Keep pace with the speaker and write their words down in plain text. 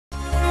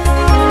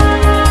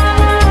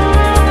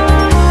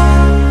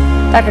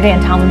Dr.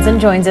 Dan Tomlinson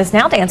joins us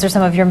now to answer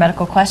some of your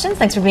medical questions.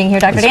 Thanks for being here,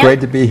 Dr. Dan. It's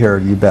great to be here,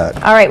 you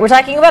bet. All right, we're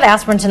talking about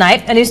aspirin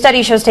tonight. A new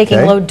study shows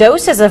taking low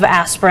doses of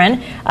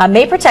aspirin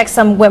may protect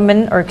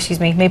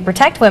may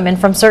protect women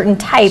from certain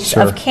types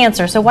of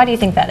cancer. So why do you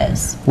think that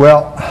is?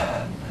 Well,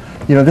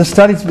 you know, this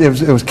study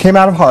came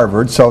out of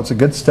Harvard, so it's a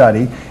good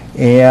study.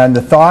 And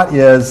the thought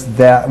is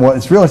that, well,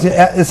 it's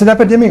an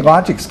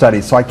epidemiologic study,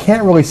 so I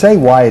can't really say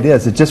why it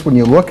is. It's just when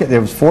you look at, there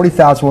was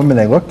 40,000 women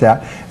they looked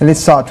at, and they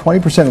saw a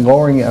 20%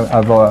 lowering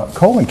of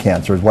colon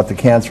cancer is what the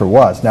cancer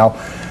was. Now,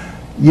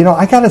 you know,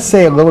 I got to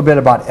say a little bit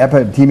about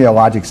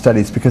epidemiologic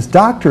studies because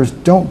doctors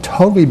don't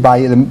totally buy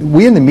it.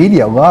 We in the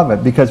media love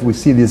it because we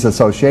see these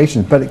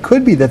associations, but it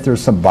could be that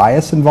there's some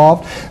bias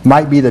involved. It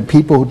might be that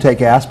people who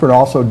take aspirin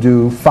also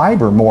do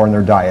fiber more in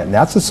their diet, and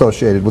that's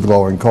associated with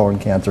lowering colon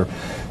cancer.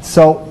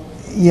 So,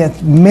 yeah,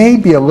 it may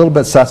be a little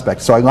bit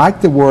suspect. So I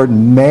like the word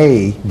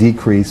may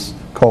decrease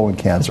colon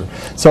cancer.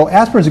 So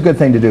aspirin is a good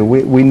thing to do.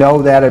 We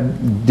know that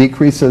it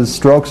decreases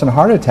strokes and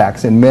heart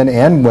attacks in men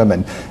and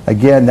women.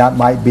 Again, that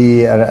might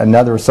be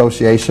another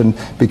association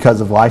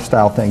because of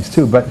lifestyle things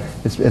too. But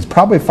it's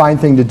probably a fine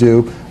thing to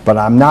do. But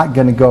I'm not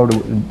going to go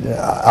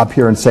up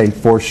here and say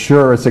for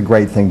sure it's a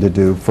great thing to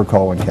do for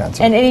colon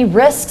cancer. And any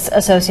risks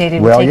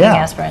associated with taking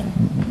aspirin?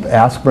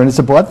 Aspirin is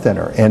a blood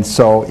thinner, and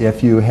so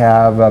if you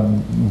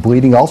have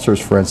bleeding ulcers,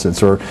 for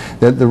instance, or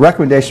the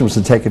recommendation was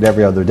to take it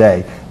every other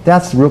day,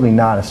 that's really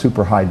not a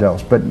super high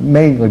dose, but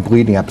mainly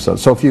bleeding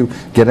episodes. So if you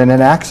get in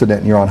an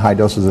accident and you're on high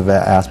doses of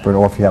aspirin,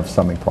 or if you have a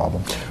stomach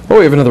problem. Well,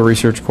 we have another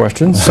research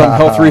question. Some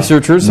health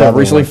researchers have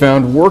recently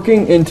found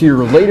working into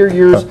your later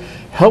years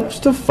helps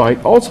to fight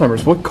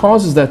Alzheimer's. What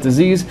causes that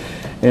disease,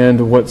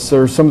 and what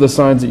are some of the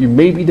signs that you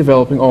may be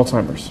developing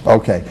Alzheimer's?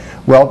 Okay,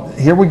 well,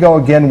 here we go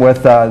again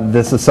with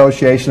this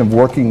association of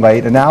working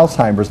late and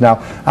Alzheimer's. Now,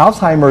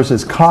 Alzheimer's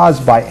is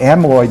caused by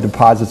amyloid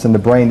deposits in the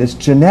brain. It's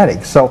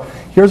genetic. So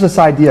here's this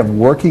idea of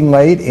working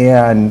late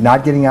and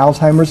not getting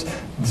Alzheimer's.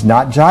 It's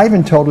not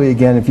jiving totally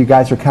again, if you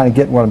guys are kind of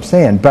getting what I'm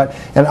saying.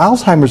 And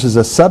Alzheimer's is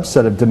a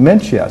subset of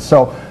dementia.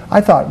 So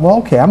I thought, well,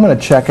 okay, I'm going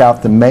to check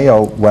out the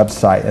Mayo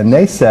website. And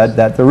they said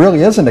that there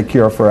really isn't a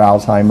cure for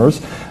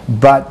Alzheimer's,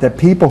 but that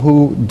people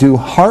who do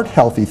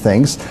heart-healthy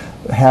things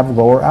have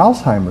lower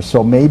Alzheimer's.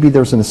 So maybe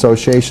there's an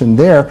association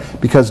there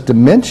because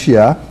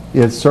dementia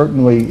is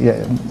certainly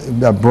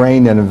a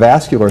brain and a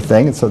vascular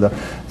thing. And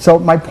so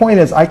my point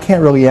is I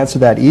can't really answer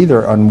that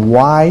either on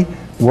why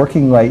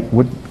working late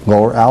would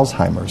lower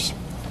Alzheimer's.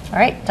 All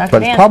right, Dr. Dan.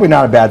 But it's probably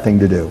not a bad thing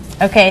to do.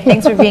 Okay,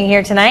 thanks for being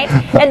here tonight.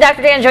 And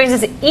Dr. Dan joins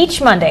us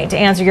each Monday to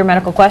answer your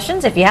medical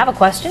questions. If you have a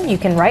question, you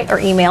can write or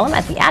email him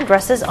at the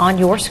addresses on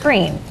your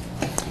screen.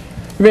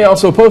 You may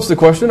also post the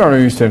question on our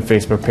News 10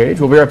 Facebook page.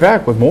 We'll be right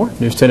back with more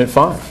News 10 at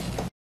 5.